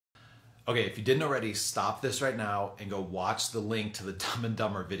Okay, if you didn't already, stop this right now and go watch the link to the Dumb and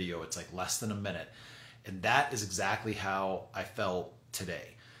Dumber video. It's like less than a minute. And that is exactly how I felt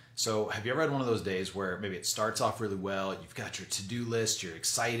today. So have you ever had one of those days where maybe it starts off really well, you've got your to-do list, you're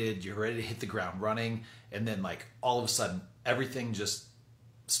excited, you're ready to hit the ground running, and then like all of a sudden everything just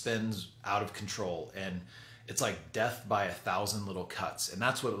spins out of control and it's like death by 1,000 little cuts. And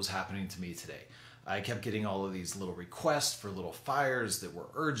that's what was happening to me today. I kept getting all of these little requests for little fires that were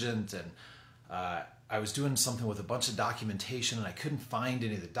urgent, and I was doing something with a bunch of documentation and I couldn't find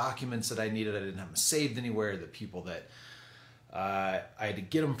any of the documents that I needed. I didn't have them saved anywhere. The people that I had to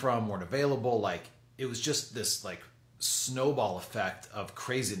get them from weren't available. Like, it was just this like snowball effect of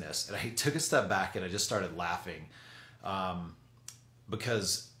craziness. And I took a step back and I just started laughing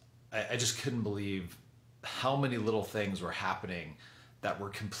because I just couldn't believe how many little things were happening that were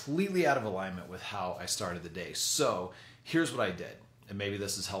completely out of alignment with how I started the day. So here's what I did. And maybe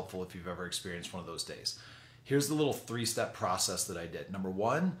this is helpful if you've ever experienced one of those days. Here's the little 3-step process that I did. Number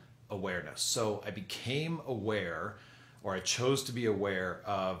 1, awareness. So I became aware, or I chose to be aware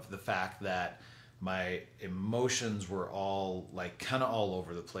of the fact that my emotions were all like kind of all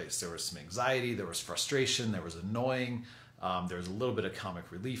over the place. There was some anxiety, there was frustration, there was annoying, there was a little bit of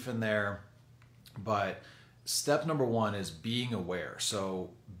comic relief in there. But step number 1 is being aware. So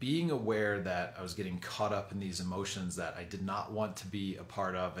being aware that I was getting caught up in these emotions that I did not want to be a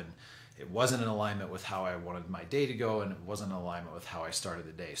part of, and it wasn't in alignment with how I wanted my day to go, and it wasn't in alignment with how I started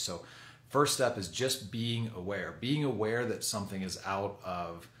the day. So first step is just being aware that something is out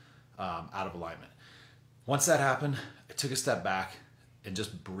of alignment. Once that happened, I took a step back and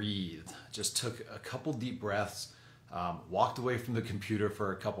just breathed. Just took a couple deep breaths, walked away from the computer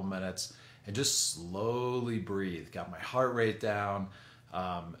for a couple minutes, and just slowly breathe. Got my heart rate down,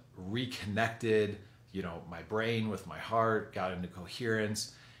 reconnected, my brain with my heart, got into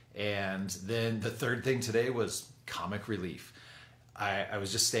coherence. And then the third thing today was comic relief. I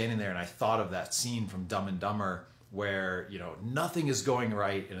was just standing there and I thought of that scene from Dumb and Dumber where, nothing is going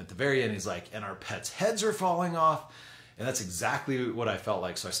right. And at the very end, he's like, and our pets' heads are falling off. And that's exactly what I felt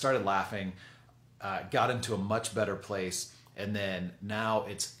like. So I started laughing, got into a much better place. And then now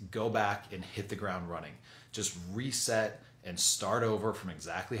it's go back and hit the ground running. Just reset and start over from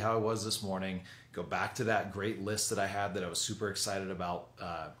exactly how I was this morning. Go back to that great list that I had that I was super excited about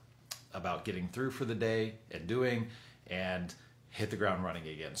getting through for the day and doing, and hit the ground running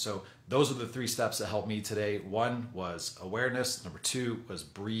again. So those are the 3 steps that helped me today. 1 was awareness. Number 2 was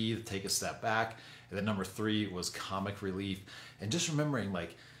breathe, take a step back. And then number 3 was comic relief. And just remembering,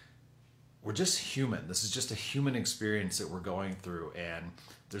 like, we're just human. This is just a human experience that we're going through, and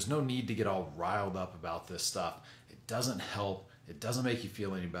there's no need to get all riled up about this stuff. It doesn't help. It doesn't make you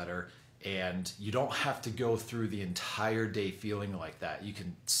feel any better, and you don't have to go through the entire day feeling like that. You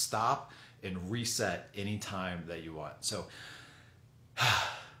can stop and reset anytime that you want. So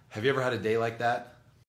have you ever had a day like that?